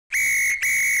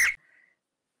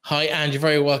Hi, and you're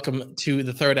very welcome to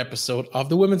the third episode of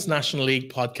the Women's National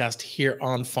League podcast here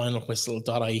on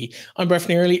finalwhistle.ie. I'm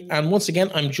Breifne Early, and once again,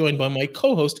 I'm joined by my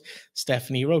co-host,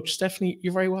 Stephanie Roach. Stephanie,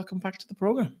 you're very welcome back to the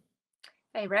programme.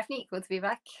 Hey, Breifne, good to be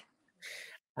back.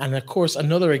 And of course,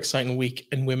 another exciting week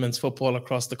in women's football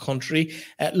across the country.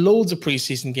 Loads of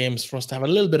pre-season games for us to have a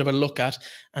little bit of a look at,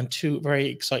 and two very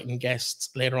exciting guests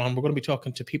later on. We're going to be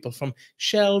talking to people from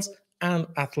Shels and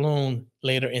Athlone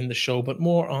later in the show, but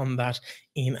more on that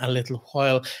in a little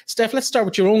while. Steph, let's start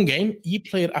with your own game. You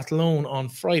played Athlone on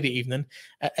Friday evening.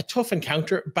 A tough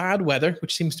encounter, bad weather,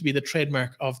 which seems to be the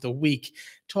trademark of the week.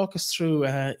 Talk us through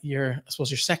your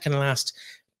second last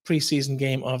pre-season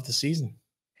game of the season.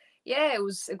 Yeah, it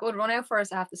was a good run out for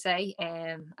us, I have to say.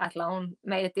 Athlone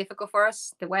made it difficult for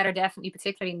us. The weather definitely,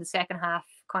 particularly in the second half,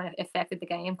 kind of affected the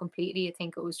game completely. I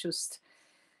think it was just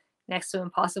next to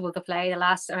impossible to play.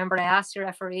 I remember I asked the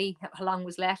referee how long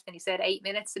was left, and he said 8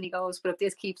 minutes, and he goes, but if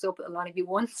this keeps up, it'll only be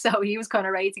one. So he was kind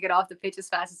of ready to get off the pitch as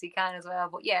fast as he can as well.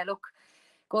 But yeah, look,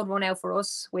 good run out for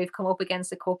us. We've come up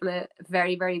against a couple of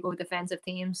very, very good defensive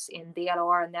teams in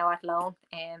DLR and now Athlone,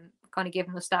 kind of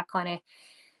giving us that kind of,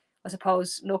 I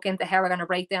suppose, look into how we're going to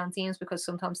break down teams, because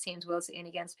sometimes teams will sit in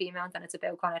against Peamount, and it's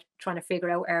about kind of trying to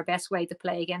figure out our best way to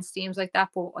play against teams like that.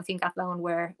 But I think Athlone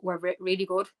were really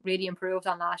good, really improved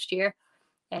on last year.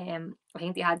 I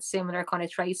think they had similar kind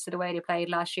of traits to the way they played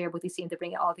last year, but they seem to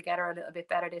bring it all together a little bit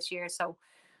better this year. So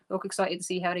look, excited to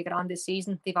see how they get on this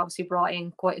season. They've obviously brought in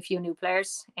quite a few new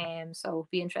players, so it'll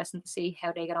be interesting to see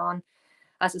how they get on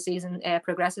as the season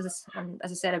progresses. And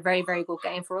as I said, a very, very good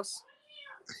game for us.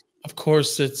 Of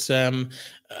course, it's a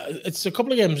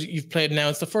couple of games you've played now.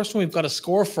 It's the first one we've got a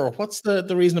score for. What's the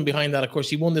reasoning behind that? Of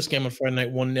course, you won this game on Friday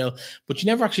night 1-0, but you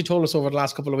never actually told us over the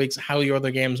last couple of weeks how your other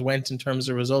games went in terms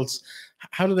of results.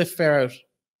 How did they fare out?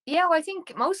 Yeah, well, I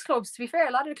think most clubs, to be fair,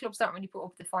 a lot of the clubs don't really put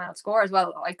up the final score as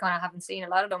well. I kind of haven't seen a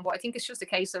lot of them, but I think it's just a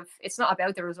case of, it's not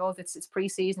about the result. It's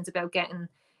pre-season. It's about getting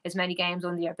as many games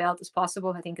under your belt as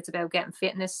possible. I think it's about getting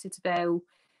fitness. It's about,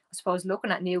 I suppose,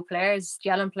 looking at new players,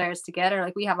 gelling players together.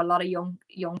 Like, we have a lot of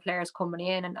young players coming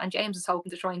in, and James is hoping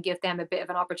to try and give them a bit of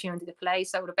an opportunity to play.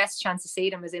 So the best chance to see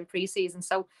them is in pre-season.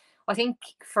 So I think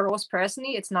for us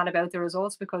personally, it's not about the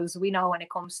results, because we know when it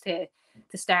comes to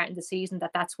starting the season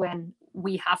that's when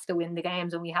we have to win the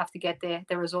games and we have to get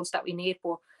the results that we need.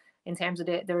 But in terms of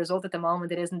the result at the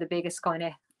moment, it isn't the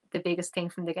biggest thing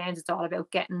from the games. It's all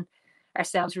about getting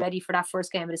ourselves ready for that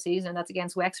first game of the season. That's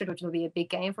against Wexford, which will be a big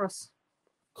game for us.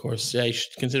 Of course, yeah, you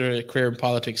should consider a career in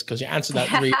politics, because you answered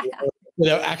that really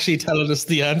without actually telling us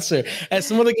the answer.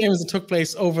 Some other games that took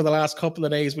place over the last couple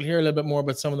of days, we'll hear a little bit more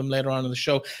about some of them later on in the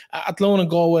show. Athlone and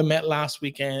Galway met last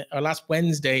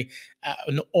Wednesday.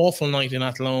 An awful night in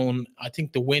Athlone. I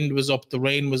think the wind was up, the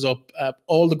rain was up.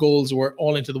 All the goals were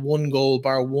all into the one goal,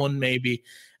 bar one maybe.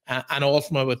 And all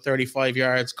from about 35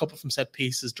 yards, a couple from set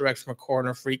pieces, direct from a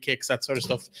corner, free kicks, that sort of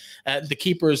stuff. The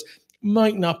keepers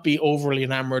might not be overly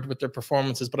enamored with their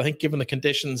performances, but I think given the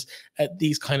conditions,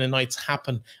 these kind of nights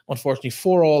happen, unfortunately.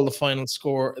 4-4 the final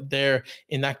score there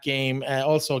in that game.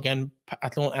 Also, again,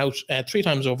 Athlone out 3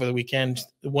 times over the weekend.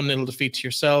 1-0 defeat to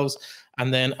yourselves,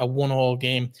 and then a 1-1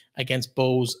 game against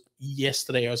Bows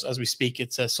yesterday as we speak.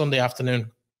 It's a Sunday afternoon.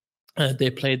 They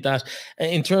played that.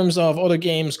 In terms of other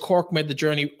games, Cork made the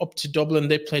journey up to Dublin.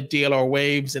 They played DLR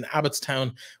Waves in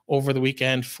Abbottstown over the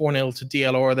weekend, 4-0 to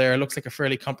DLR there. Looks like a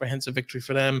fairly comprehensive victory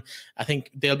for them. I think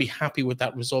they'll be happy with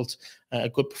that result. A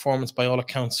good performance by all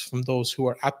accounts from those who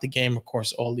are at the game. Of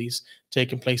course, all these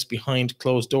taking place behind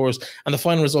closed doors. And the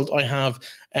final result I have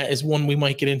is one we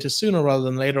might get into sooner rather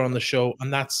than later on the show,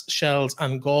 and that's Shels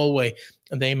and Galway.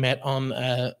 And they met on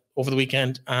over the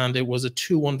weekend, and it was a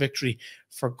 2-1 victory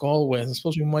for Galway. I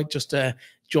suppose we might just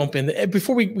jump in.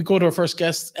 Before we go to our first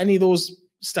guest, any of those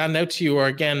stand out to you, or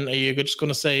again, are you just going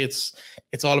to say it's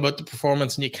all about the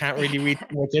performance and you can't really read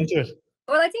much into it?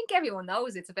 Well, I think everyone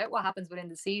knows it's about what happens within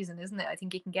the season, isn't it? I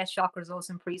think you can get shock results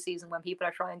in pre-season when people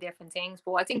are trying different things.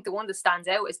 But I think the one that stands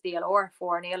out is DLR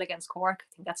 4-0 against Cork.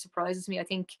 I think that surprises me. I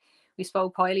think we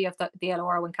spoke highly of the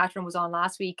DLR when Catherine was on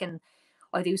last week, and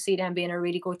I do see them being a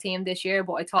really good team this year,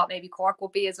 but I thought maybe Cork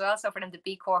would be as well. So for them to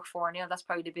beat Cork 4-0, that's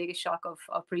probably the biggest shock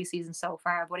of pre-season so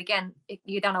far. But again,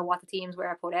 you don't know what the teams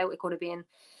were put out. It could have been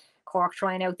Cork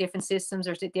trying out different systems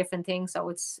or different things. So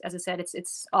it's, as I said,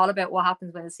 it's all about what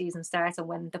happens when the season starts and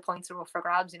when the points are up for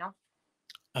grabs, you know.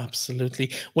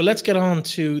 Absolutely. Well, let's get on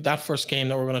to that first game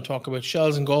that we're going to talk about,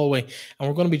 Shels and Galway. And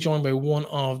we're going to be joined by one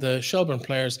of the Shelbourne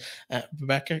players,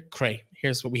 Rebecca Creagh.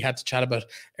 Here's what we had to chat about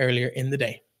earlier in the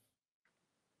day.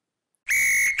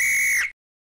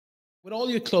 With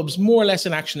all your clubs more or less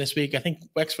in action this week, I think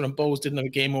Wexford and Bohs didn't have a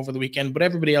game over the weekend, but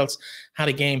everybody else had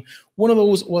a game. One of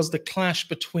those was the clash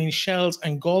between Shels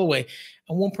and Galway.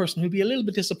 And one person who'd be a little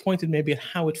bit disappointed maybe at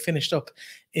how it finished up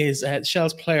is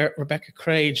Shels player Rebecca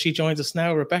Creagh. She joins us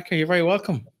now. Rebecca, you're very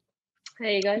welcome.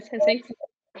 Hey guys, how's things?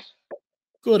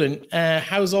 Good. And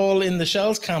how's all in the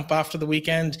Shels camp after the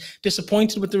weekend?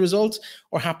 Disappointed with the result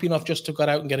or happy enough just to go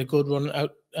out and get a good run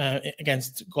out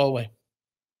against Galway?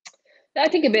 I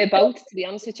think a bit of both, to be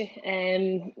honest with you.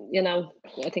 You know,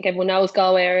 I think everyone knows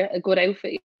Galway are a good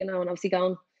outfit, you know, and obviously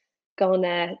going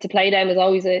to play them is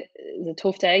always a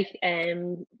tough day.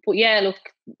 But yeah, look,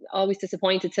 always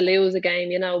disappointed to lose a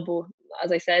game, you know. But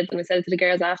as I said, and I said it to the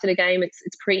girls after the game, it's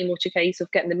pretty much a case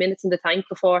of getting the minutes in the tank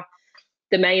before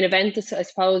the main event, I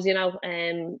suppose, you know.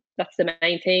 That's the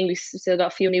main thing. We've still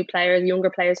got a few new players, younger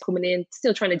players coming in,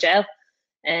 still trying to gel.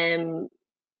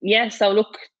 Yeah, so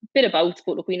look, bit of both,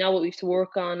 but look, we know what we have to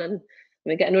work on, and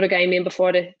we get another game in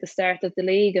before the start of the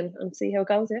league and see how it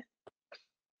goes.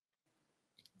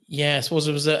 Yeah, I suppose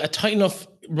it was a tight enough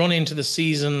run into the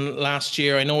season last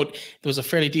year. I know there was a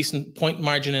fairly decent point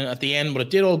margin at the end, but it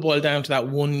did all boil down to that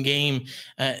one game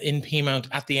in Peamount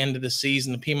at the end of the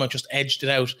season. The Peamount just edged it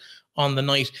out on the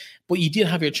night, but you did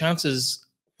have your chances.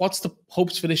 What's the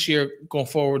hopes for this year going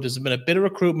forward? There's been a bit of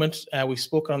recruitment. We've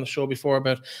spoken on the show before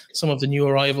about some of the new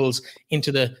arrivals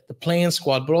into the playing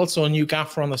squad, but also a new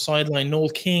gaffer on the sideline, Noel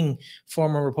King,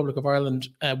 former Republic of Ireland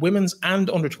women's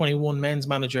and under-21 men's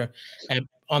manager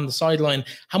on the sideline.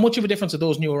 How much of a difference are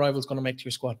those new arrivals going to make to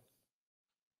your squad?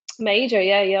 Major,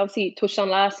 yeah. You obviously touched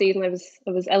on last season. I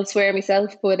was elsewhere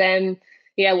myself, but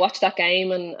yeah, watched that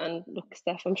game and look,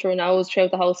 Steph, I'm sure knows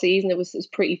throughout the whole season it was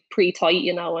pretty tight,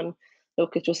 you know, and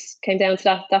look, it just came down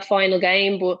to that final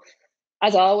game. But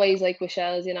as always, like with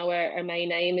Shels, you know, our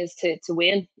main aim is to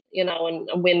win, you know,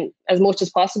 and win as much as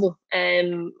possible.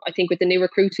 I think with the new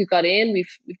recruits we've got in,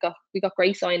 we've got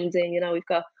great signings in. You know, we've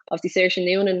got obviously Saoirse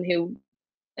Noonan, who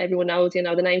everyone knows, you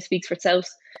know, the name speaks for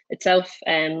itself.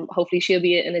 Hopefully she'll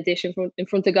be an addition in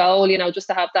front of goal, you know, just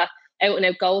to have that out and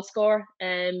out goal score.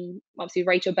 Obviously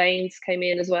Rachel Baynes came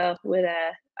in as well with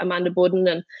Amanda Budden,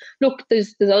 and look,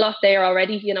 there's a lot there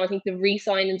already. You know, I think the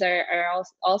re-signings are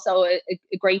also a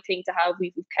great thing to have.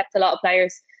 We've kept a lot of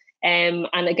players, and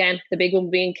again, the big one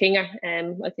being Kinger.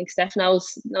 I think Steph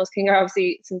knows Kinger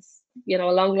obviously since, you know,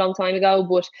 a long time ago,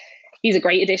 but he's a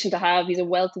great addition to have. He's a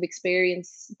wealth of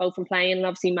experience, both from playing and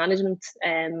obviously management.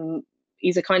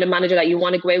 He's a kind of manager that you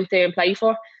want to go out there and play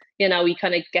for. You know, he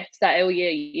kind of gets that out.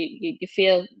 You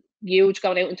feel huge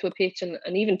going out into a pitch and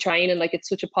even training. Like, it's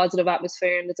such a positive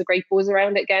atmosphere and there's a great buzz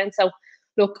around it again. So,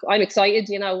 look, I'm excited.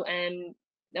 You know, I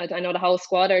know the whole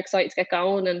squad are excited to get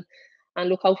going, and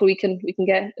look, hopefully we can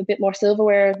get a bit more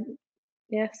silverware.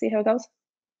 Yeah, see how it goes.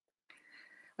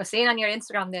 I was seeing on your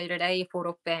Instagram the other day, you put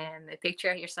up a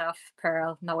picture of yourself,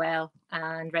 Pearl, Noel,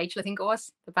 and Rachel, I think it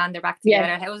was. The band are back together.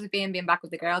 Yeah. How was it being back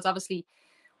with the girls? Obviously,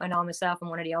 I know myself, I'm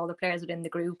one of the older players within the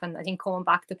group, and I think coming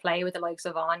back to play with the likes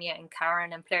of Anya and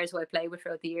Karen and players who I played with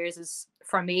throughout the years is,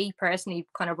 for me personally,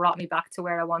 kind of brought me back to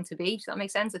where I want to be. Does that make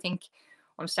sense? I think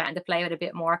I'm starting to play with a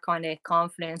bit more kind of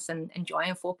confidence and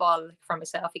enjoying football for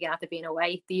myself again after being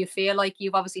away. Do you feel like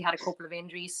you've obviously had a couple of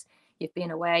injuries? You've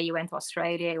been away, you went to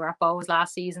Australia, you were at Bohs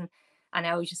last season, and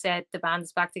now, as you said, the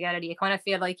band's back together. Do you kind of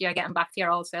feel like you're getting back to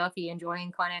your old self? Are you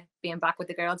enjoying kind of being back with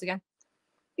the girls again?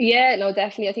 Yeah, no,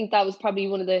 definitely. I think that was probably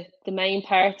one of the main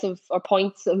parts of, or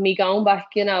points of me going back.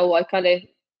 You know,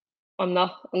 I'm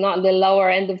not on the lower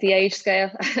end of the age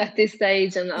scale at this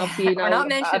stage, and obviously, you know, we're not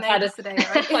mentioning ages today,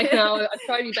 right? I know, I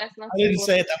try my best not to. I didn't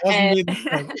say it. That wasn't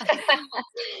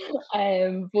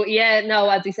me. But yeah, no,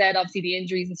 as you said, obviously the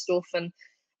injuries and stuff, and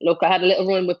look, I had a little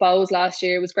run with Bohs last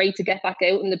year. It was great to get back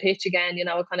out in the pitch again. You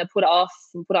know, I kind of put it off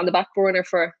and put it on the back burner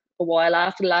for a while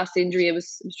after the last injury. It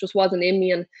just wasn't in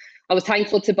me, and I was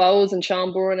thankful to Bohs and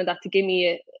Shelbourne and that to give me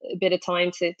a bit of time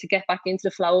to get back into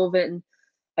the flow of it. And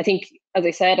I think, as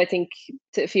I said, I think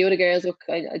to a few of the girls, look,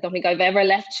 I don't think I've ever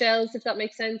left Shels, if that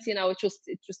makes sense. You know, it just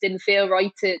didn't feel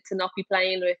right to not be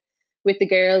playing with the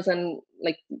girls, and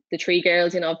like the three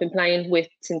girls, you know, I've been playing with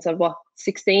since I was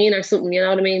 16 or something, you know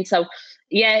what I mean? So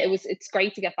yeah, it's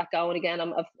great to get back going again.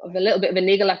 I've a little bit of a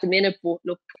niggle at the minute, but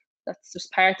look, that's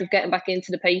just part of getting back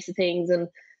into the pace of things. And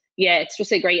yeah, it's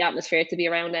just a great atmosphere to be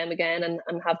around them again and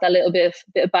have that little bit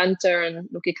of banter, and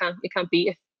look, you can't beat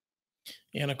it.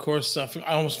 Yeah, and of course, I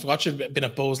almost forgot you'd been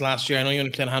at Bohs last year. I know you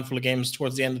only played a handful of games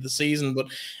towards the end of the season, but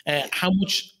how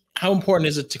important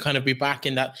is it to kind of be back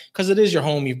in that? Because it is your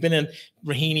home. You've been in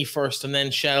Raheny first and then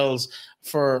Shels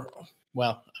for,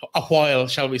 well, a while,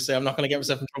 shall we say. I'm not going to get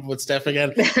myself in trouble with Steph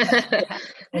again.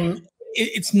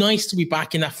 it's nice to be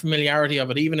back in that familiarity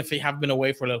of it, even if you have been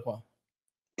away for a little while.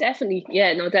 Definitely,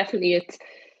 yeah, no, definitely.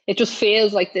 It just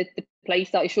feels like the place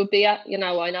that I should be at. You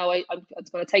know, I know it's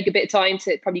going to take a bit of time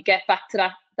to probably get back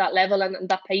to that level and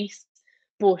that pace.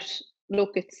 But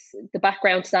look, it's the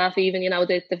background staff, even, you know,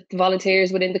 the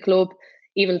volunteers within the club,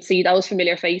 even see those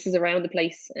familiar faces around the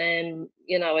place. And,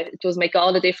 you know, it does make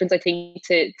all the difference, I think,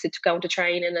 to go into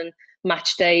training and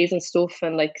match days and stuff.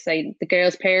 And like say, the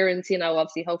girls' parents, you know,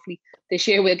 obviously, hopefully this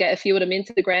year we'll get a few of them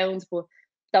into the grounds. But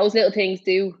those little things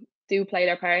do play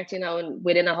their part, you know, and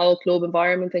within a whole club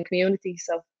environment and community.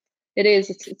 So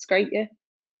it's great, yeah.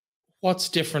 What's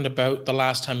different about the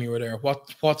last time you were there?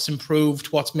 What's improved?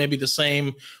 What's maybe the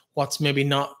same? What's maybe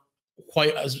not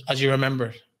quite as you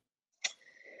remember?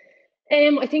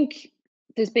 I think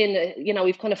there's been, you know,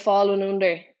 we've kind of fallen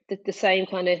under the same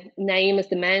kind of name as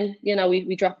the men. You know,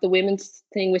 we dropped the women's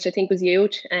thing, which I think was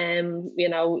huge. You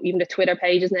know, even the Twitter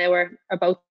pages now are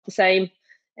both the same.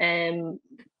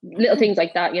 Little things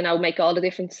like that, you know, make all the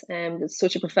difference. There's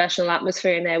such a professional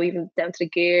atmosphere now, even down to the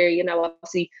gear. You know,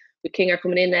 obviously with King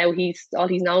coming in now, he's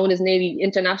known as nearly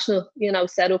international, you know,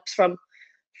 setups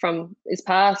from his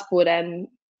past. But there's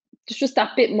just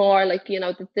that bit more, like, you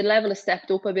know, the level has stepped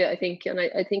up a bit, I think, and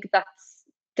I think that's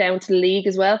down to the league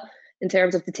as well in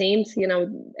terms of the teams. You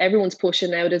know, everyone's pushing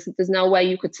now. There's no way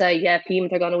you could say, yeah,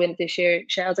 Peamount are going to win it this year,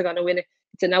 Shels are going to win it.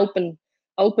 It's an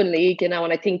open league, you know,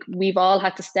 and I think we've all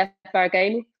had to step our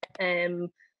game up. And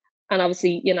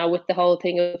obviously, you know, with the whole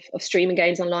thing of streaming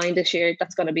games online this year,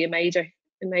 that's going to be a major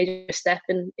step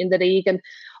in the league. And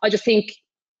I just think,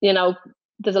 you know,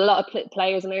 there's a lot of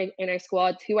players in our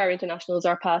squad who are internationals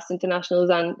or past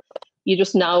internationals, and you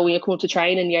just know when you come to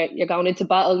training, you're going into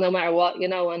battle no matter what, you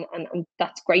know, and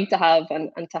that's great to have,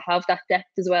 and to have that depth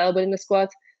as well within the squad,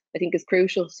 I think is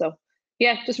crucial. So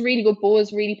yeah, just really good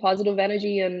buzz, really positive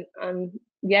energy, and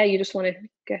yeah, you just want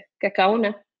to get going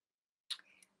now.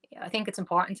 Yeah, I think it's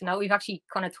important to know. We've actually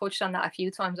kind of touched on that a few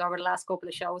times over the last couple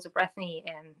of shows of Breifne,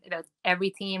 about every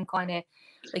team kind of,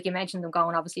 like you mentioned, them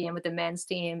going obviously in with the men's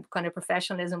team, kind of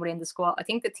professionalism within the squad. I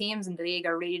think the teams in the league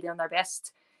are really doing their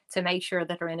best to make sure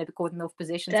that they're in a good enough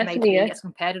position to make the league as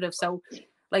competitive. So,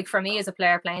 like for me as a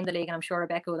player playing the league, and I'm sure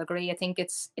Rebecca will agree, I think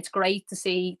it's great to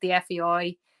see the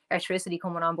FEI electricity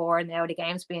coming on board now, the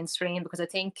games being streamed, because I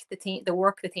think the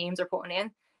work the teams are putting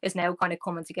in is now kind of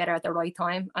coming together at the right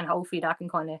time, and hopefully that can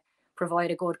kind of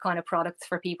provide a good kind of product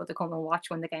for people to come and watch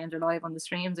when the games are live on the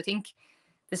streams. I think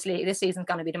this season's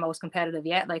going to be the most competitive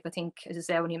yet. Like I think, as I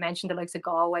said, when you mentioned the likes of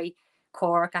Galway,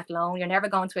 Cork, Athlone, you're never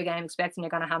going to a game expecting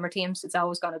you're going to hammer teams. It's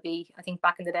always going to be, I think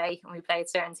back in the day when we played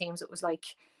certain teams, it was like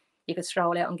you could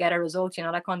stroll out and get a result, you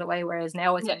know, that kind of way. Whereas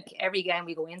now I think every game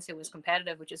we go into is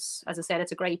competitive, which is, as I said,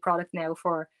 it's a great product now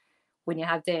for when you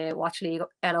have the Watch League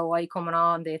LOI coming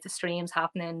on, the streams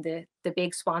happening, the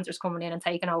big sponsors coming in and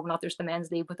taking over, not just the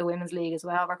men's league, but the women's league as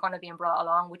well. We're kind of being brought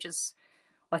along, which is,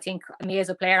 I think, me as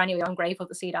a player anyway, I'm grateful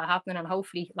to see that happening, and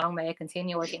hopefully long may it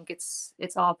continue. I think it's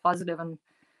all positive, and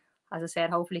as I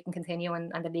said, hopefully it can continue,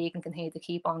 and the league can continue to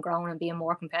keep on growing and being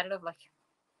more competitive. Like.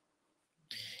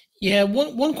 Yeah,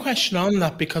 one question on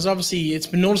that, because obviously it's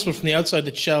been noticeable from the outside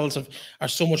that Shels are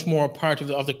so much more a part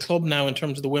of the club now in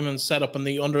terms of the women's setup and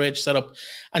the underage setup,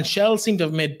 and Shels seem to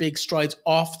have made big strides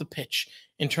off the pitch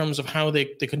in terms of how they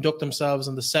conduct themselves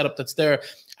and the setup that's there.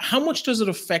 How much does it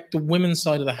affect the women's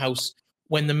side of the house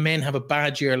when the men have a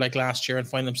bad year like last year and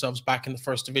find themselves back in the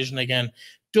first division again?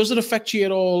 Does it affect you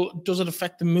at all? Does it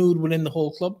affect the mood within the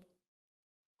whole club?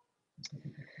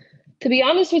 To be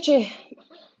honest with you,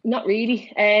 not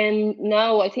really.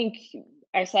 No, I think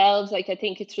ourselves, like I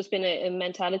think it's just been a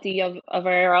mentality of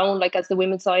our own, like as the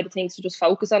women's side of things, to just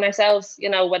focus on ourselves, you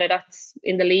know, whether that's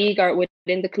in the league or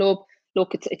within the club.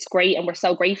 Look, it's great, and we're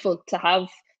so grateful to have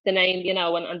the name, you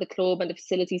know, and the club and the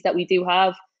facilities that we do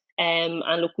have. And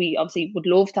look, we obviously would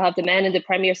love to have the men in the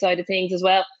Premier side of things as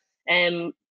well.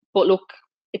 But look,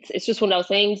 it's just one of those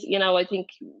things, you know. I think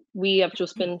we have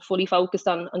just been fully focused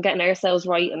on getting ourselves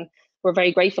right, and we're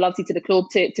very grateful, obviously, to the club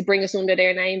to bring us under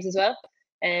their names as well,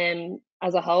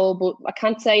 as a whole. But I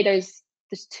can't say there's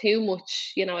too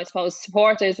much, you know. I suppose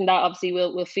supporters and that obviously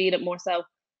will feed it more so,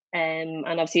 and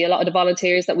obviously a lot of the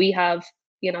volunteers that we have,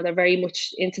 you know, they're very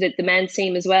much into the men's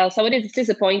team as well. So it is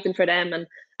disappointing for them, and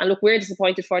look, we're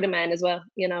disappointed for the men as well,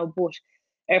 you know. But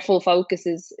our full focus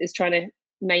is trying to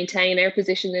maintain our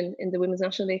position in the Women's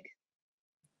National League.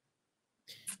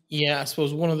 Yeah, I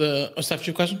suppose one of the... Oh, Steph,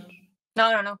 your question? No,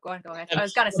 go ahead. I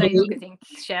was going to say, look, I think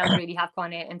Shels really have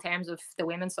kind of, in terms of the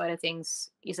women's side of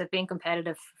things, is it been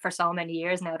competitive for so many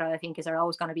years now that I think are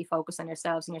always going to be focused on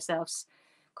yourselves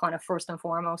kind of first and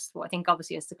foremost. But I think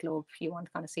obviously as the club, you want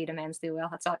to kind of see the men's do well.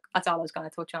 That's all I was going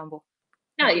to touch on. But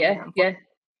Yeah.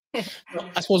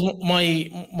 I suppose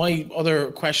my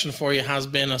other question for you has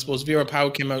been, I suppose Vera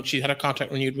Pauw came out, she had her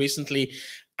contract renewed recently,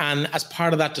 and as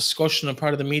part of that discussion and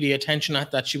part of the media attention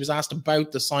at that, she was asked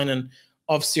about the signing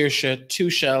of Saoirse to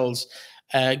Shels,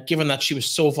 given that she was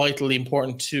so vitally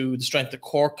important to the strength of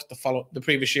Cork the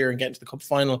previous year and getting to the cup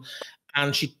final.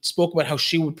 And she spoke about how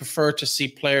she would prefer to see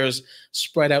players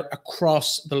spread out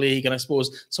across the league. And I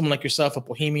suppose someone like yourself at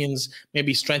Bohemians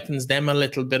maybe strengthens them a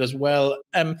little bit as well.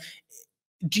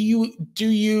 Do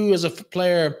you as a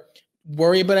player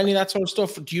worry about any of that sort of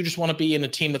stuff? Do you just want to be in a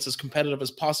team that's as competitive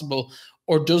as possible?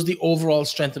 Or does the overall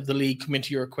strength of the league come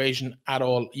into your equation at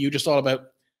all? You just all about,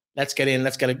 let's get in,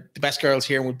 let's get the best girls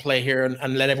here and we'll play here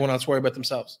and let everyone else worry about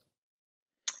themselves?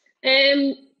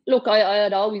 Look, I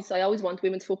always want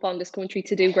women's football in this country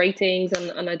to do great things,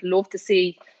 and I'd love to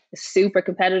see a super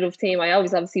competitive team. I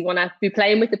always obviously want to be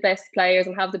playing with the best players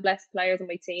and have the best players on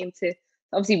my team to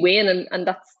obviously win, and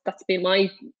that's been my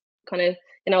kind of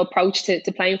approach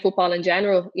to playing football in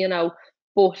general.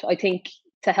 But I think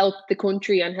to help the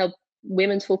country and help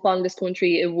women's football in this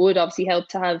country, it would obviously help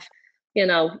to have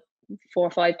 4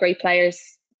 or 5 great players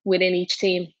within each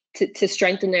team to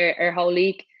strengthen their whole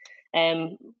league.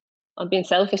 I'm being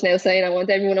selfish now saying I want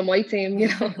everyone on my team,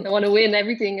 and I want to win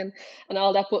everything and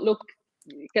all that. But look,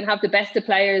 you can have the best of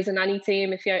players in any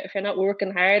team. If you're not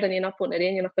working hard and you're not putting it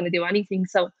in, you're not going to do anything.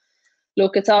 So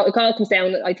look, it all comes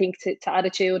down, I think, to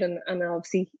attitude and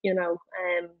obviously,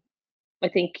 I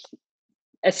think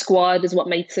a squad is what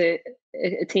makes a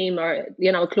team or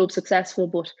a club successful.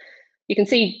 But you can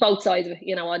see both sides of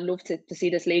it. I'd love to see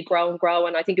this league grow,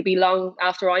 and I think it'd be long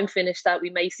after I'm finished that we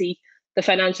may see the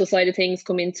financial side of things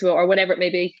come into it or whatever it may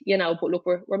be, but look,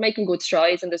 we're making good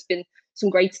strides, and there's been some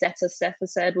great steps, as Steph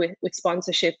has said, with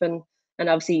sponsorship and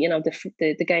obviously,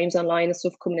 the games online and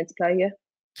stuff coming into play.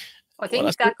 I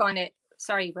think that kind of,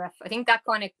 sorry, Ref, I think that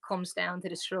kind of comes down to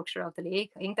the structure of the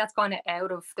league. I think that's kind of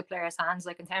out of the players' hands.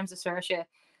 Like in terms of Saoirse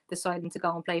deciding to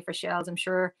go and play for Shels, I'm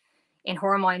sure in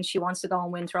her mind she wants to go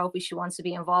and win trophies. She wants to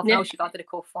be involved. Now she got to the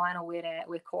cup final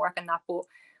with Cork and that, but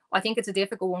I think it's a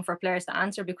difficult one for players to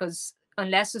answer because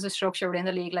unless there's a structure within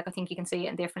the league, like I think you can see it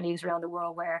in different leagues around the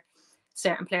world where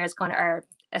certain players kind of are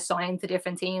assigned to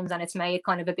different teams and it's made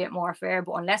kind of a bit more fair.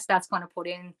 But unless that's kind of put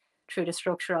in through the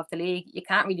structure of the league, you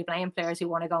can't really blame players who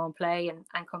want to go and play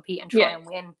and compete and try and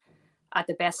win at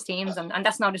the best teams. And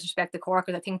that's no disrespect to Cork,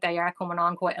 because I think they are coming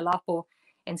on quite a lot. But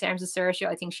in terms of Saoirse,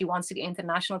 I think she wants to get into the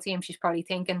national team. She's probably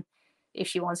thinking if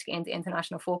she wants to get into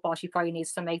international football, she probably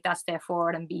needs to make that step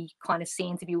forward and be kind of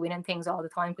seen to be winning things all the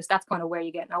time, because that's kind of where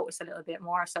you get noticed a little bit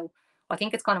more. So I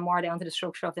think it's kind of more down to the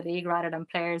structure of the league rather than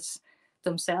players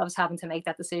themselves having to make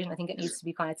that decision. I think it needs to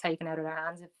be kind of taken out of their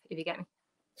hands, if you get me.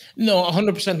 No,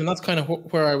 100%. And that's kind of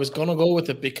where I was going to go with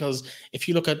it, because if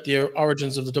you look at the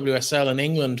origins of the WSL in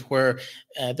England, where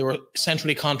there were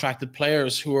centrally contracted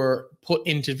players who were put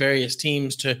into various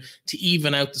teams to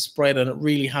even out the spread, and it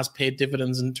really has paid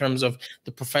dividends in terms of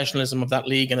the professionalism of that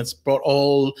league, and it's brought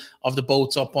all of the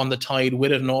boats up on the tide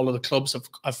with it, and all of the clubs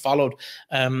have followed.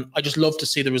 I just love to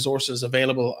see the resources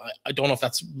available. I don't know if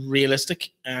that's realistic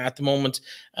at the moment.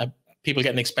 People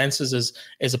getting expenses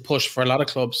is a push for a lot of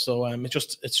clubs. So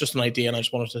it's just an idea, and I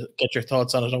just wanted to get your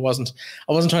thoughts on it. I wasn't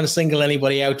trying to single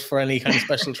anybody out for any kind of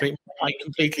special treatment. I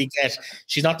completely get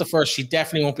she's not the first. She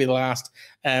definitely won't be the last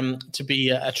to be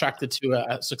attracted to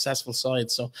a successful side.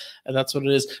 So that's what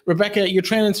it is. Rebecca, you're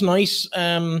training tonight.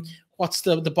 What's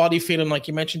the body feeling like?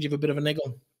 You mentioned you have a bit of a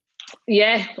niggle.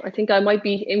 Yeah, I think I might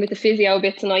be in with the physio a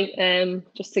bit tonight,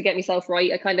 just to get myself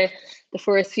right. I kind of, the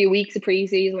first few weeks of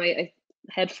pre-season, I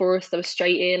head first, I was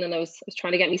straight in, and I was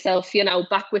trying to get myself,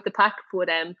 back with the pack. But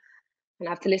and I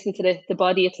have to listen to the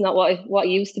body. It's not what it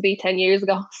used to be 10 years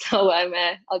ago. So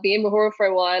I'll be in with her for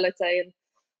a while, I'd say, and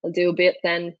I'll do a bit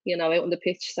then, out on the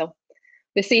pitch. So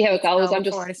we'll see how it goes. I'm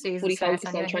just fully focused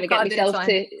on trying to get myself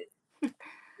to.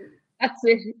 That's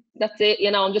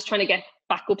it. I'm just trying to get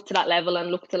back up to that level,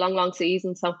 and look, it's a long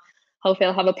season. So hopefully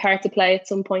I'll have a part to play at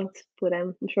some point. But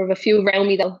I'm sure if a few around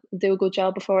me, they'll do a good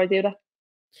job before I do that.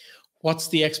 What's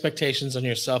the expectations on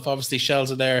yourself? Obviously,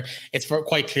 Shels are there. It's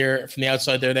quite clear from the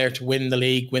outside they're there to win the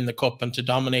league, win the cup, and to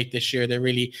dominate this year. They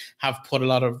really have put a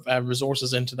lot of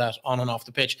resources into that on and off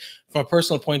the pitch. From a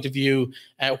personal point of view,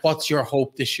 what's your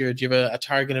hope this year? Do you have a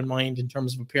target in mind in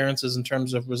terms of appearances, in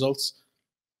terms of results?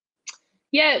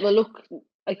 Yeah, well, look,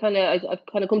 I've kind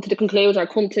of come to the conclusion, or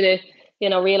come to the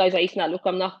realization that, look,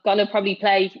 I'm not gonna probably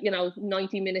play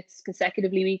 90 minutes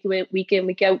consecutively week in,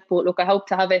 week out. But look, I hope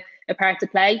to have a part to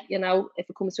play. If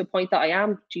it comes to a point that I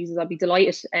am, Jesus, I'd be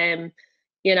delighted.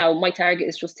 My target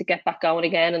is just to get back going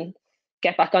again and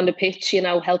get back on the pitch.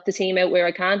 Help the team out where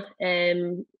I can.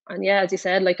 yeah, as you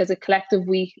said, like as a collective,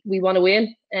 we want to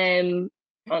win. And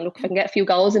look, if I can get a few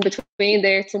goals in between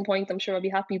there at some point, I'm sure I'll be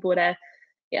happy. But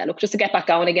yeah, look, just to get back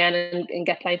going again and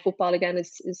get playing football again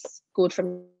is good for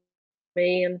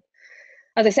me. And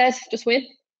as I said, just win.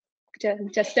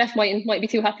 Just Steph might be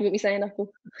too happy with me saying that.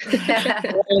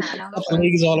 That's what the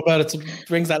league is all about. It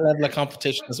brings that level of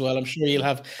competition as well. I'm sure you'll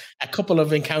have a couple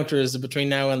of encounters between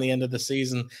now and the end of the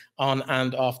season, on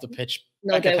and off the pitch.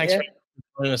 No Rebecca, doubt, thanks for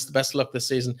joining us. The best of luck this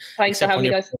season. Thanks for having me,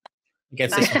 guys.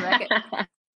 Against Thanks, Rebecca.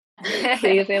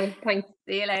 See you soon. Thanks.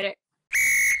 See you later.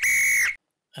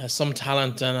 Some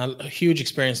talent and a huge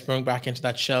experience bringing back into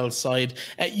that Shels side.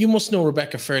 You must know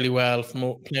Rebecca fairly well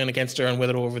from playing against her and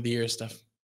with her over the years, Steph.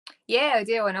 Yeah, I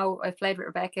do. I know I've played with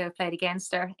Rebecca, I've played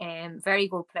against her. Very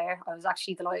good player. I was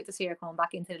actually delighted to see her coming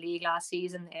back into the league last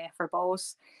season for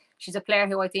Bohs. She's a player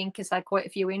who I think has had quite a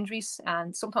few injuries,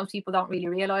 and sometimes people don't really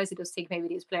realise. They just think maybe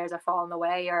these players are falling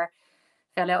away or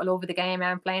fell out all over the game,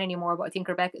 aren't playing anymore. But I think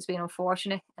Rebecca's been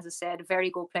unfortunate. As I said, a very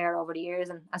good player over the years.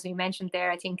 And as we mentioned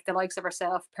there, I think the likes of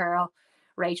herself, Pearl,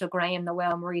 Rachel Graham,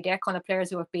 Noelle Murray, they're kind of players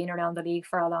who have been around the league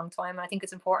for a long time. And I think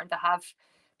it's important to have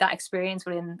that experience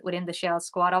within the Shels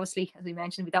squad. Obviously, as we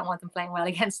mentioned, we don't want them playing well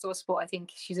against us, but I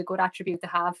think she's a good attribute to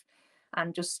have.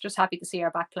 And just happy to see her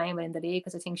back playing within the league,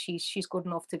 because I think she's good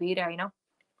enough to be there, you know.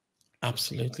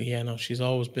 Absolutely, yeah. No, she's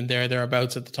always been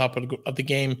thereabouts at the top of the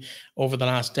game over the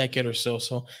last decade or so.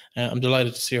 So I'm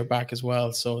delighted to see her back as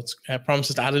well. So it's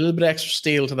promises to add a little bit extra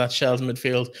steel to that Shels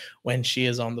midfield when she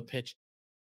is on the pitch.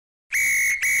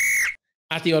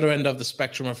 At the other end of the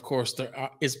spectrum, of course, there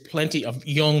is plenty of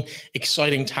young,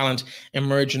 exciting talent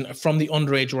emerging from the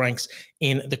underage ranks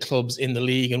in the clubs in the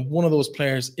league. And one of those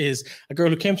players is a girl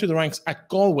who came through the ranks at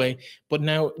Galway, but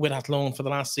now with Athlone for the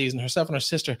last season. Herself and her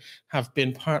sister have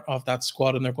been part of that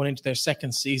squad, and they're going into their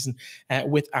second season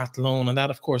with Athlone. And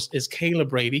that, of course, is Kayla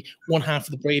Brady, one half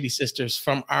of the Brady sisters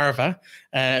from Arva,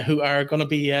 who are going to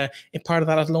be a part of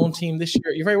that Athlone team this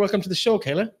year. You're very welcome to the show,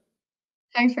 Kayla.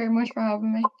 Thanks very much for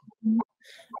having me.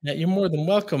 You're more than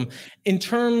welcome. In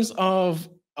terms of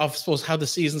I suppose, how the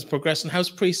season's progressing, how's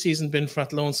pre-season been for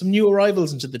Athlone? Some new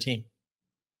arrivals into the team?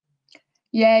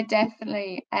 Yeah,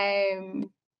 definitely.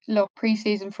 Look,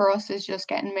 pre-season for us is just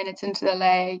getting minutes into the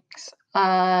legs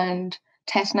and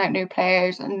testing out new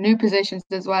players and new positions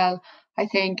as well. I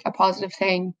think a positive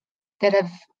thing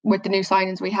with the new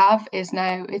signings we have is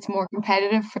now it's more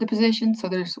competitive for the position. So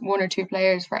there's one or two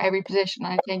players for every position.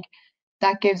 I think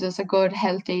that gives us a good,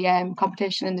 healthy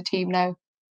competition in the team now.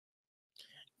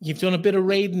 You've done a bit of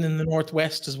raiding in the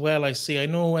Northwest as well, I see. I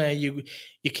know you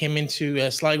came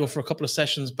into Sligo for a couple of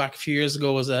sessions back a few years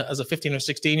ago as a 15 or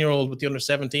 16-year-old with the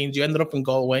under-17s. You ended up in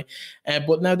Galway.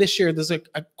 But now this year, there's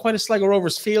quite a Sligo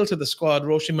Rovers feel to the squad.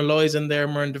 Roisin Malloy's in there,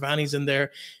 Muireann Devaney's in there.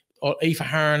 Aoife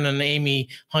Harn and Amy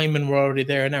Hyman were already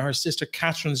there. Now her sister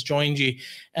Catherine's joined you.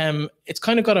 It's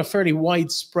kind of got a fairly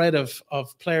wide spread of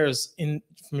players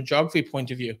from a geography point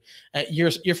of view.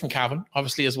 You're from Cavan,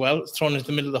 obviously, as well, thrown into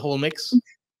the middle of the whole mix.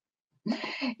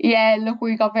 Yeah, look,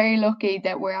 we got very lucky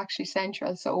that we're actually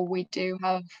central, so we do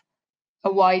have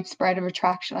a wide spread of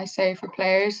attraction, I say, for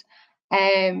players.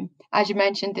 As you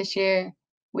mentioned, this year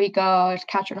we got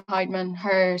Catherine Hyman,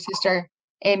 her sister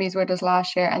Amy's with us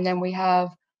last year, and then we have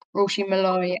Roisin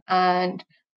Malloy and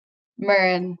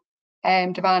Muireann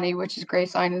Devaney, which is a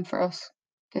great signing for us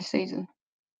this season.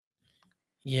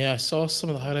 Yeah, I saw some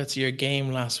of the highlights of your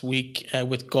game last week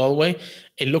with Galway.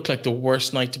 It looked like the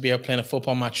worst night to be out playing a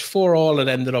football match. 4-4 it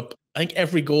ended up. I think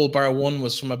every goal bar one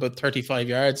was from about 35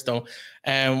 yards though.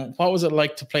 What was it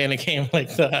like to play in a game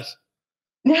like that?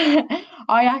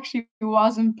 I actually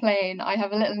wasn't playing. I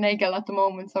have a little niggle at the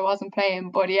moment, so I wasn't playing.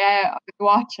 But yeah, I was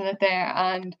watching it there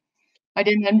and I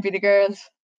didn't envy the girls.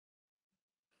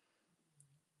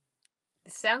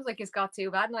 It sounds like it's got two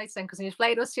bad nights then, because when you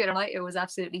played us the other night, it was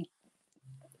absolutely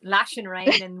lashing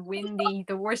rain and windy,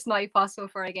 the worst night possible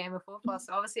for a game of football.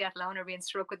 So obviously Athlone are being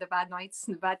struck with the bad nights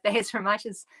and the bad days for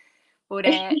matches. But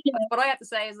what I have to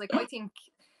say is, like, I think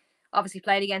obviously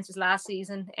played against us last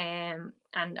season, and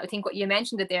I think what you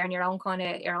mentioned it there in your own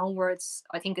words.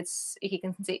 I think it's you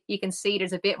can see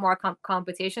there's a bit more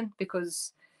competition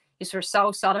because you were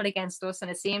so solid against us, and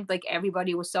it seemed like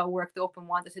everybody was so worked up and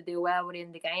wanted to do well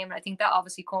within the game. And I think that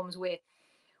obviously comes with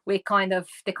kind of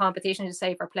the competition, to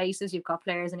say, for places. You've got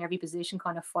players in every position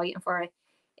kind of fighting for it.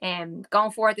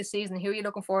 Going forward this season, who are you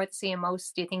looking forward to seeing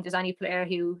most? Do you think there's any player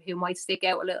who might stick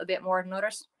out a little bit more than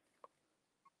others?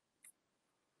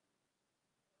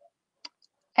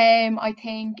 I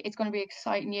think it's going to be an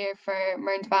exciting year for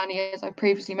Muireann Devaney. As I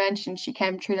previously mentioned, she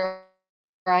came through the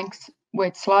ranks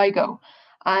with Sligo,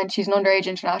 and she's an underage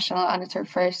international, and it's her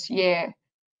first year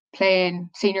playing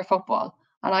senior football.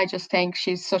 And I just think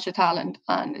she's such a talent,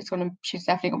 and she's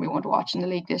definitely going to be one to watch in the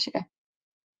league this year.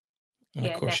 And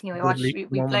yeah, of course, definitely.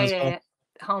 We played well.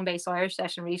 a home-based Irish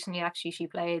session recently. Actually, she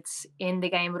played in the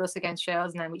game with us against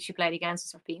Shels, and then she played against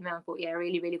us for Peamount. But yeah,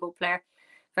 really, really good player.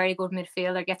 Very good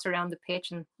midfielder, gets around the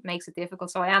pitch and makes it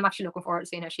difficult. So I am actually looking forward to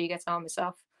seeing how she gets on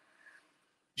myself.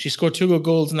 She scored 2 good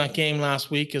goals in that game last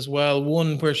week as well.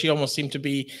 One where she almost seemed to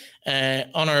be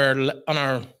on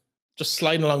her just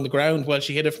sliding along the ground while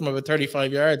she hit it from about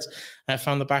 35 yards.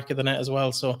 Found the back of the net as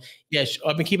well. So yeah,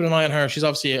 I've been keeping an eye on her. She's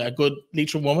obviously a good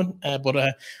Leitrim woman, but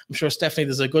I'm sure Stephanie,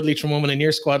 there's a good Leitrim woman in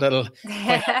your squad that'll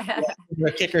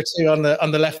a kick or two on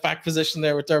the left back position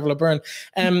there with Derval O'Byrne.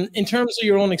 In terms of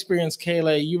your own experience,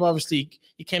 Kayla,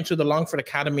 you came through the Longford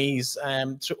academies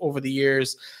over the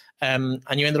years. And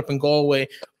you ended up in Galway.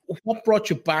 What brought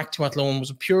you back to Athlone? Was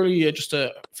it purely just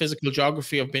a physical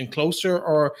geography of being closer,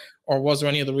 or was there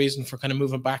any other reason for kind of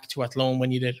moving back to Athlone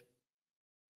when you did?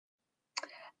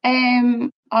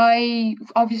 I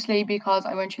obviously, because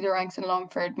I went through the ranks in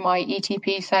Longford, my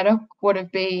ETP setup would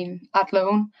have been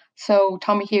Athlone. So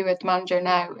Tommy Hewitt, the manager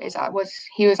now,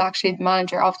 he was actually the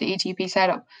manager of the ETP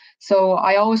setup. So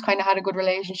I always kind of had a good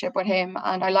relationship with him,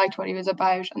 and I liked what he was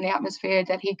about and the atmosphere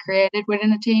that he created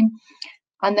within a team.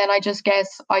 And then I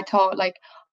thought, like,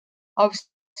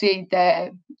 obviously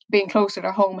being closer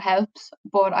to home helps,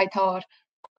 but I thought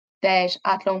that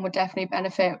Athlone would definitely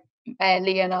benefit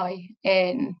Leah and I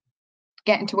in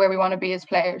getting to where we want to be as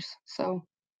players. So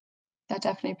that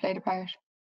definitely played a part.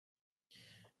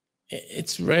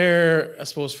 It's rare, I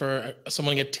suppose, for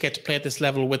someone to get to play at this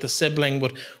level with a sibling,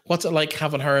 but what's it like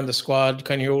having her in the squad,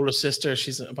 kind of your older sister?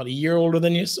 She's about a year older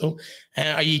than you. So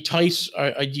are you tight?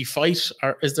 Or do you fight?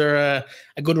 Or is there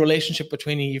a good relationship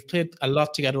between you? You've played a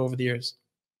lot together over the years.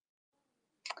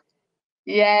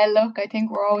 Yeah, look, I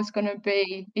think we're always going to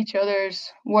be each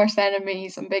other's worst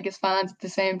enemies and biggest fans at the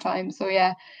same time. So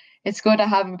yeah, it's good to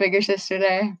have a bigger sister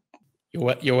there.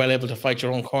 You're well able to fight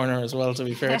your own corner as well, to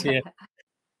be fair to you.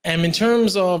 In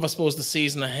terms of, I suppose, the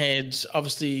season ahead,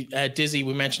 obviously, Dizzy,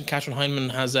 we mentioned Catherine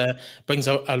Heineman brings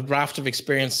a raft of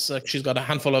experience. She's got a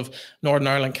handful of Northern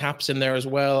Ireland caps in there as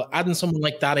well. Adding someone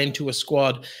like that into a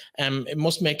squad, it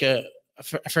must make a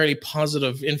fairly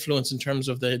positive influence in terms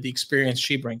of the experience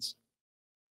she brings.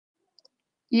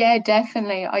 Yeah,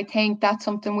 definitely. I think that's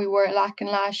something we were lacking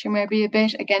last year, maybe a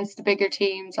bit against the bigger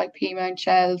teams like Peamount,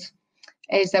 Shels,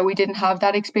 is that we didn't have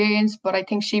that experience. But I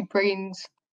think she brings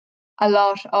a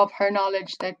lot of her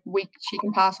knowledge that she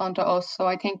can pass on to us. So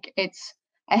I think it's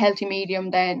a healthy medium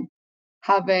then,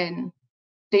 having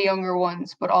the younger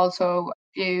ones, but also a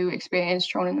few experience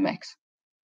thrown in the mix.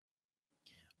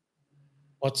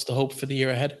 What's the hope for the year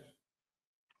ahead?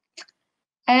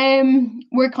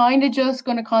 We're kind of just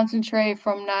going to concentrate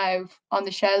from now on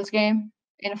the Shels game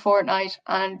in a fortnight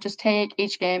and just take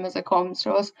each game as it comes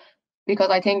to us, because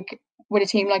I think with a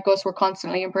team like us, we're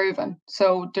constantly improving.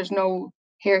 So there's no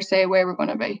hearsay where we're going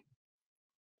to be.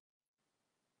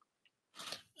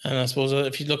 And I suppose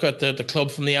if you look at the club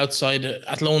from the outside,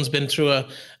 Athlone's been through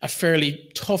a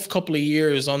fairly tough couple of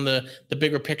years on the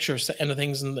bigger picture end of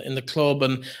things in the club,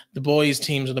 and the boys'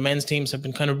 teams or the men's teams have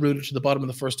been kind of rooted to the bottom of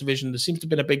the first division. There seems to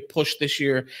have been a big push this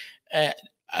year.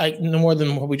 No more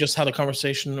than what we just had a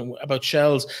conversation about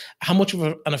Shels. How much of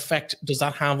an effect does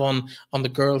that have on the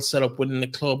girls' setup within the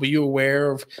club? Are you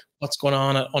aware of what's going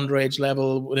on at underage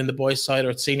level within the boys' side or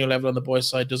at senior level on the boys'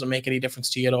 side? Does it make any difference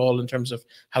to you at all in terms of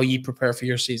how you prepare for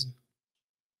your season?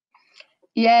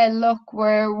 Yeah, look,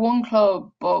 we're one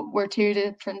club, but we're two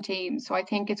different teams. So I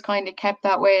think it's kind of kept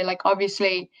that way. Like,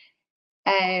 obviously,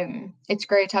 it's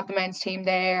great to have the men's team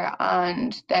there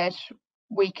and that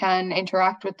we can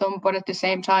interact with them, but at the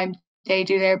same time, they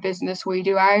do their business, we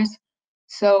do ours.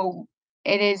 So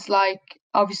it is like,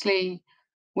 obviously,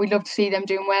 we'd love to see them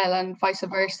doing well and vice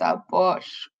versa, but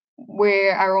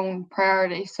we're our own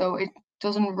priority. So it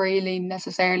doesn't really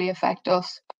necessarily affect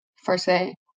us, per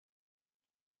se.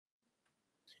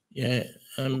 Yeah.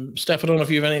 Steph, I don't know if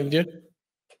you have anything to do.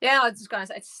 Yeah, I was just going to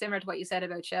say, it's similar to what you said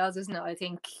about Shels, isn't it? I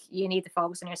think you need to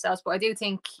focus on yourselves, but I do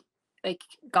think, like,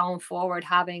 going forward,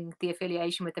 having the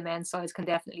affiliation with the men's sides can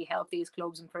definitely help these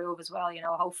clubs improve as well. You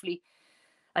know, hopefully,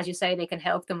 as you say, they can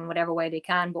help them in whatever way they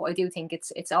can. But I do think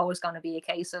it's always going to be a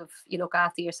case of you look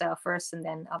after yourself first, and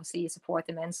then obviously you support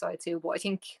the men's side too. But I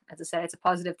think, as I said, it's a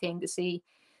positive thing to see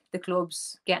the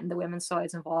clubs getting the women's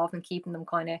sides involved and keeping them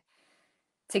kind of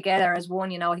together as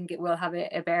one. You know, I think it will have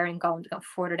a bearing going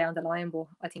further down the line. But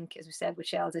I think, as we said with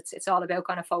Shels, it's all about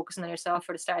kind of focusing on yourself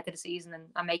for the start of the season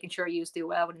and making sure you do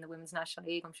well within the Women's National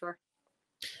League, I'm sure.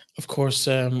 Of course,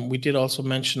 we did also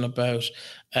mention about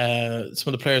some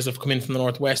of the players that have come in from the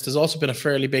Northwest. There's also been a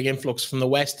fairly big influx from the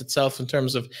West itself in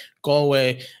terms of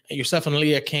Galway. Yourself and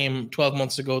Leah came 12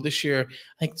 months ago. This year,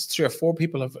 I think 3 or 4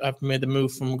 people have made the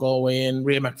move from Galway. And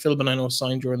Rhea McPhilbin, I know,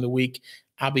 signed during the week.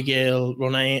 Abigail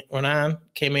Ronan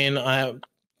came in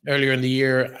earlier in the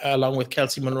year, along with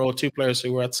Kelsey Monroe, 2 players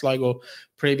who were at Sligo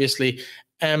previously.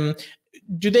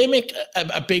 Do they make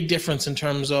a big difference in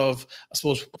terms of, I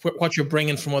suppose, what you're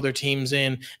bringing from other teams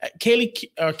in?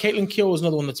 Caitlin Keogh is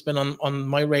another one that's been on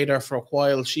my radar for a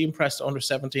while. She impressed at under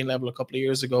 17 level a couple of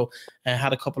years ago,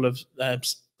 had a couple of, I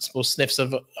suppose, sniffs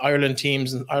of Ireland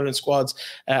teams and Ireland squads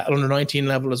at under 19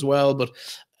 level as well. But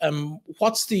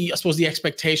what's the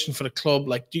expectation for the club?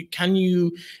 Like, can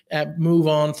you move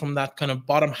on from that kind of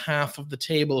bottom half of the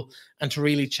table and to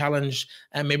really challenge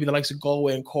maybe the likes of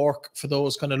Galway and Cork for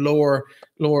those kind of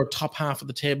lower top half of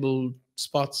the table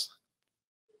spots?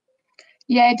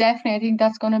 Yeah, definitely. I think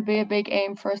that's going to be a big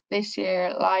aim for us this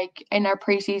year. Like in our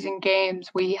preseason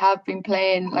games, we have been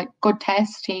playing like good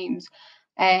test teams.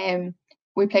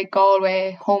 We played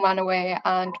Galway home and away,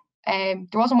 and there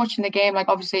wasn't much in the game. Like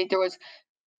obviously there was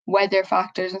weather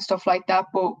factors and stuff like that,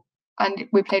 and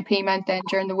we played Peamount then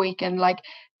during the week, and like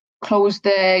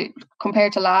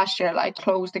compared to last year, like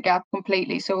closed the gap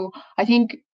completely. So I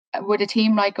think with a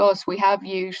team like us,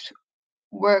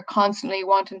 we're constantly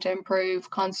wanting to improve,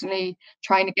 constantly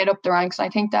trying to get up the ranks. I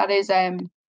think that is going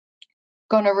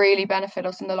to really benefit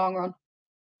us in the long run.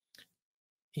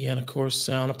 Yeah, and of course,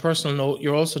 on a personal note,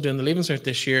 you're also doing the Leaving Cert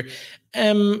this year.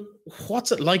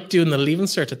 What's it like doing the Leaving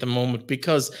Cert at the moment?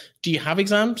 Because do you have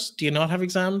exams? Do you not have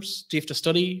exams? Do you have to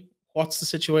study? What's the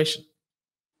situation?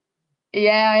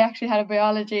 Yeah, I actually had a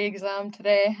biology exam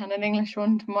today and an English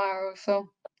one tomorrow. So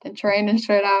then training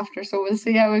straight after. So we'll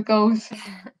see how it goes.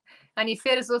 And you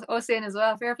fit us in as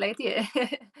well. Fair play to you.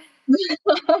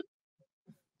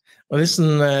 Well,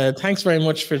 listen, thanks very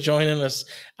much for joining us,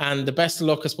 and the best of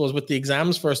luck, I suppose, with the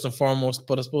exams first and foremost,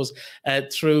 but I suppose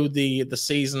through the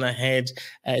season ahead,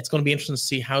 it's going to be interesting to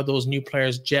see how those new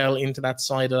players gel into that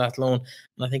side of Athlone,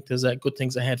 and I think there's good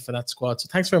things ahead for that squad. So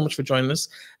thanks very much for joining us.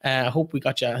 I think we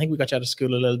got you out of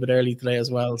school a little bit early today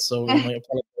as well, so we might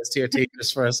apologize to your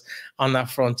teachers for us on that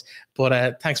front,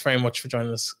 but thanks very much for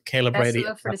joining us, Kayla Brady. Best of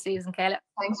luck for the season, Kayla.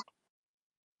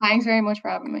 Thanks very much for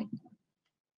having me.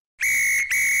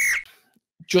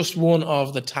 Just one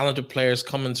of the talented players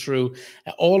coming through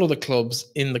all of the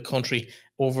clubs in the country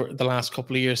over the last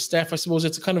couple of years. Steph, I suppose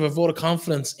it's a kind of a vote of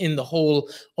confidence in the whole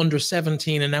under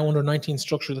 17 and now under 19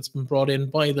 structure that's been brought in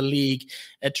by the league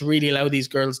to really allow these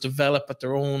girls to develop at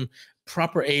their own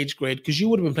proper age grade, because you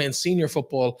would have been playing senior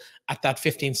football at that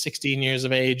 15, 16 years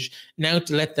of age. Now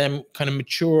to let them kind of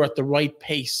mature at the right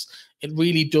pace, it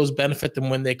really does benefit them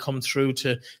when they come through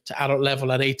to adult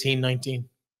level at 18, 19.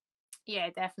 Yeah,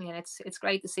 definitely, and it's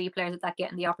great to see players like that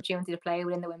getting the opportunity to play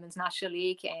within the Women's National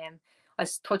League. I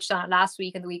touched on it last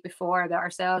week and the week before about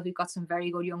ourselves. We've got some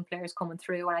very good young players coming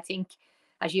through, and I think,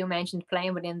 as you mentioned,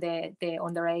 playing within the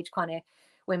underage kind of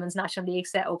Women's National League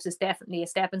setups is definitely a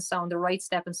stepping stone, the right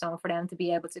stepping stone for them to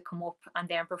be able to come up and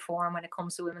then perform when it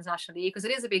comes to Women's National League, because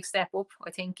it is a big step up. I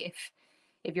think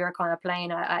if you're kind of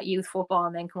playing at youth football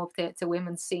and then come up to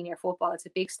women's senior football, it's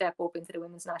a big step up into the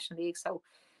Women's National League. So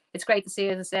it's great to see,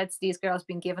 as I said, these girls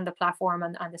being given the platform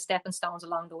and the stepping stones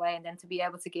along the way, and then to be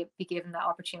able to be given that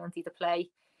opportunity to play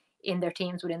in their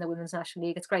teams within the Women's National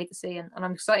League. It's great to see, and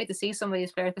I'm excited to see some of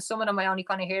these players, because some of them I only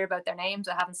kind of hear about their names.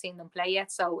 I haven't seen them play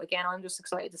yet. So again, I'm just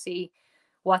excited to see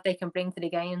what they can bring to the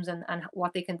games and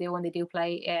what they can do when they do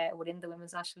play within the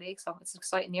Women's National League. So it's an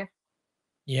exciting year.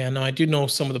 Yeah, no, I do know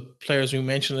some of the players we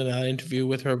mentioned in that interview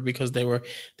with her, because they were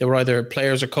either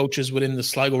players or coaches within the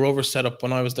Sligo Rovers setup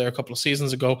when I was there a couple of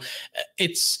seasons ago.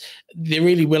 They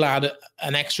really will add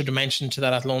an extra dimension to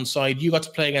that Athlone side. You got to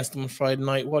play against them on Friday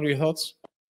night. What are your thoughts?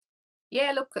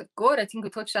 Yeah, look, good. I think we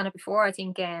touched on it before. I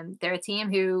think they're a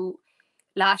team who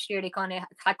last year they kind of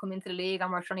had come into the league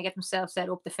and were trying to get themselves set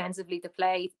up defensively to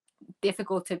play,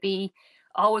 difficult to be,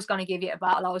 always going to give you a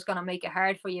battle, always going to make it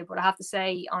hard for you. But I have to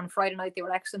say, on Friday night, they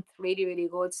were excellent, really, really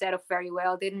good, set up very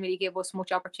well, didn't really give us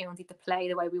much opportunity to play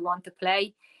the way we want to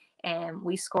play.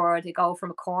 We scored a goal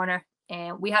from a corner.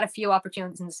 We had a few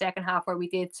opportunities in the second half where we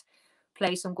did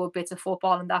play some good bits of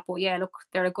football and that. But yeah, look,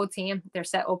 they're a good team. They're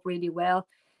set up really well.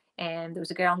 There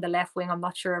was a girl on the left wing, I'm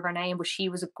not sure of her name, but she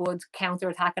was a good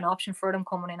counter-attacking option for them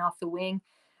coming in off the wing.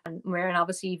 And Mirren,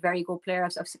 obviously, very good player.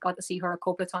 I've got to see her a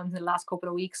couple of times in the last couple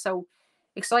of weeks. So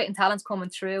exciting talents coming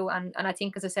through, and I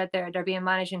think, as I said, they're being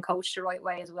managed and coached the right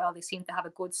way as well. They seem to have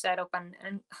a good setup,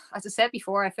 and as I said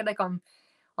before, I feel like I'm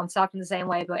I'm talking the same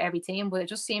way about every team, but it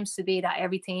just seems to be that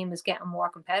every team is getting more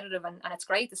competitive, and it's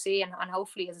great to see. And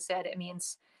hopefully, as I said, it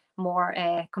means more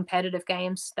competitive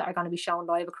games that are going to be shown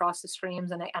live across the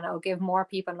streams, and it'll give more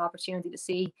people an opportunity to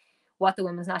see what the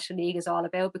Women's National League is all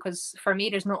about. Because for me,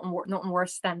 there's nothing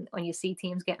worse than when you see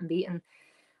teams getting beaten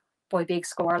by big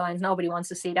score lines. Nobody wants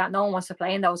to see that. No one wants to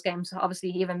play in those games. Obviously,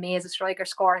 even me as a striker,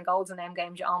 scoring goals in them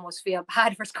games, you almost feel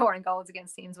bad for scoring goals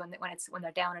against teams when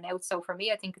they're down and out. So for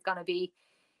me, I think it's going to be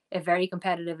a very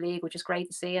competitive league, which is great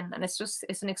to see, and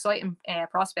it's an exciting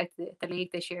prospect. The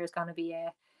league this year is going to be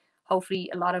hopefully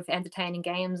a lot of entertaining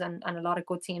games and a lot of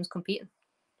good teams competing.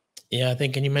 Yeah, I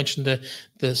think, and you mentioned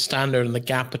the standard and the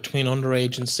gap between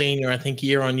underage and senior. I think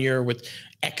year on year, with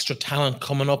extra talent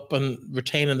coming up and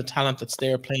retaining the talent that's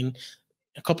there, playing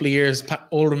a couple of years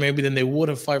older maybe than they would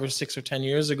have 5 or 6 or 10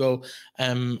 years ago,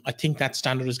 I think that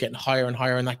standard is getting higher and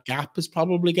higher, and that gap is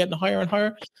probably getting higher and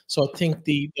higher. So I think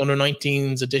the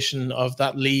under-19s edition of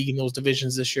that league in those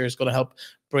divisions this year is going to help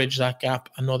bridge that gap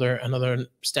another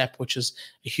step, which is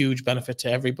a huge benefit to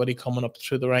everybody coming up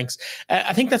through the ranks.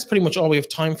 I think that's pretty much all we have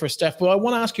time for, Steph, but I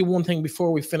want to ask you one thing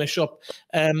before we finish up.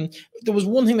 There was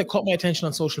one thing that caught my attention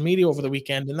on social media over the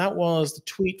weekend, and that was the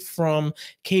tweet from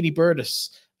Katie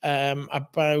Burtis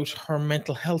about her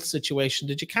mental health situation.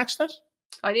 Did you catch that?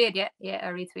 I did, yeah.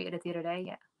 I retweeted it the other day,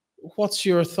 yeah. What's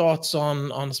your thoughts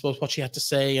on I suppose what she had to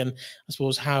say, and I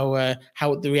suppose how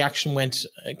the reaction went,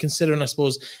 considering I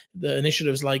suppose the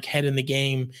initiatives like Head in the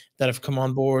Game that have come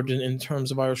on board in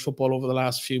terms of Irish football over the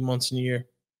last few months and year?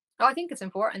 I think it's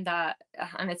important that,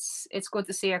 and it's good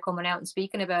to see her coming out and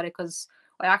speaking about it, because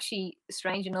I actually,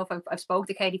 strange enough, I've spoke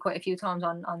to Katie quite a few times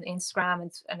on Instagram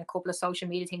and a couple of social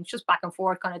media things, just back and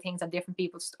forth kind of things on different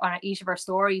people's, on each of her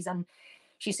stories. And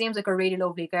she seems like a really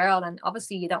lovely girl. And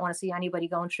obviously you don't want to see anybody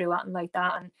going through anything like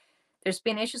that. And there's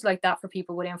been issues like that for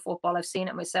people within football. I've seen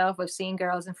it myself. I've seen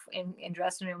girls in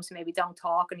dressing rooms who maybe don't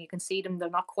talk, and you can see them, they're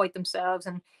not quite themselves.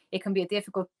 And it can be a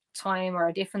difficult time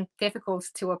or difficult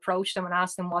to approach them and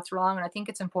ask them what's wrong. And I think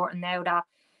it's important now that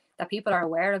people are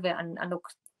aware of it. And look,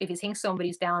 if you think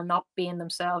somebody's down, not being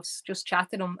themselves, just chat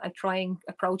to them and try and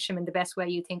approach them in the best way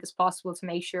you think is possible to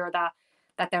make sure that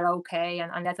they're okay,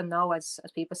 and let them know, as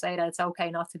people say, that it's okay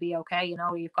not to be okay. You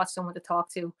know, you've got someone to talk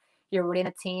to. You're within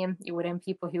a team. You're within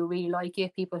people who really like you,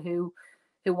 people who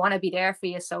want to be there for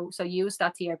you. So use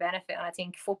that to your benefit. And I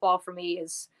think football for me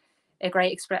is a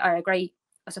great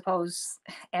I suppose,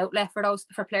 outlet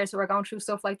for players who are going through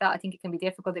stuff like that. I think it can be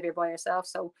difficult if you're by yourself.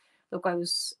 So look,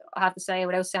 I have to say,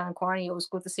 without sounding corny, it was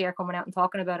good to see her coming out and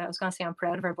talking about it. I was going to say I'm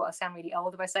proud of her, but I sound really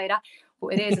old if I say that.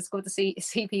 But it's good to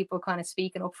see people kind of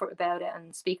speaking up about it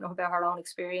and speaking up about her own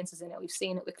experiences in it. We've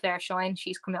seen it with Claire Shine.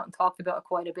 She's come out and talked about it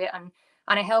quite a bit, and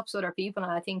it helps other people.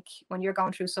 And I think when you're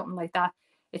going through something like that,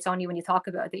 it's only when you talk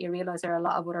about it that you realise there are a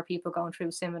lot of other people going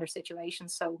through similar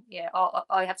situations. So yeah,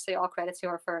 I have to say all credit to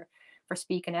her for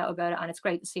speaking out about it, and it's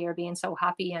great to see her being so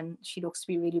happy, and she looks to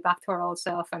be really back to her old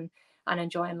self and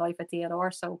enjoying life at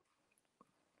DLR. So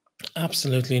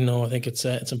absolutely, no, I think it's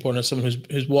important as someone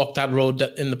who's walked that road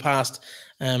in the past.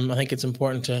 I think it's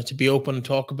important to be open and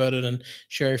talk about it and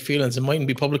share your feelings. It mightn't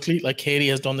be publicly like Katie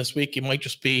has done this week. It might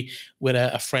just be with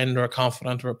a friend or a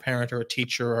confidant or a parent or a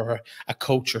teacher or a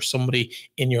coach or somebody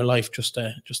in your life, just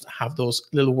to have those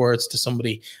little words to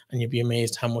somebody, and you'll be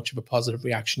amazed how much of a positive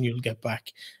reaction you'll get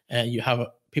back.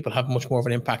 People have much more of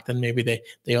an impact than maybe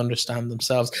they understand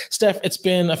themselves. Steph, it's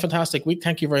been a fantastic week.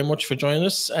 Thank you very much for joining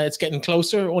us. It's getting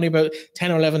closer, only about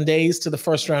 10 or 11 days to the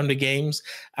first round of games,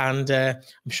 and I'm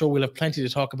sure we'll have plenty to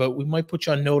talk about. We might put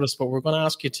you on notice, but we're going to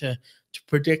ask you to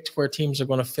predict where teams are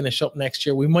going to finish up next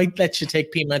year. We might let you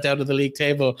take Peamount out of the league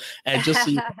table just so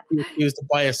you use the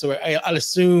bias. So I'll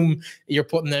assume you're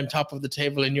putting them top of the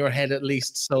table in your head at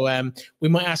least. So we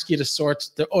might ask you to sort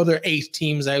the other 8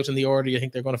 teams out in the order you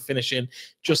think they're going to finish in,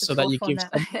 just so that you give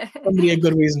somebody a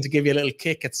good reason to give you a little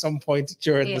kick at some point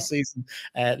during the season.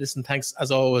 Listen, thanks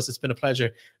as always. It's been a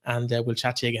pleasure, and we'll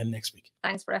chat to you again next week.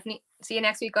 Thanks, Breifne. See you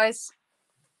next week, guys.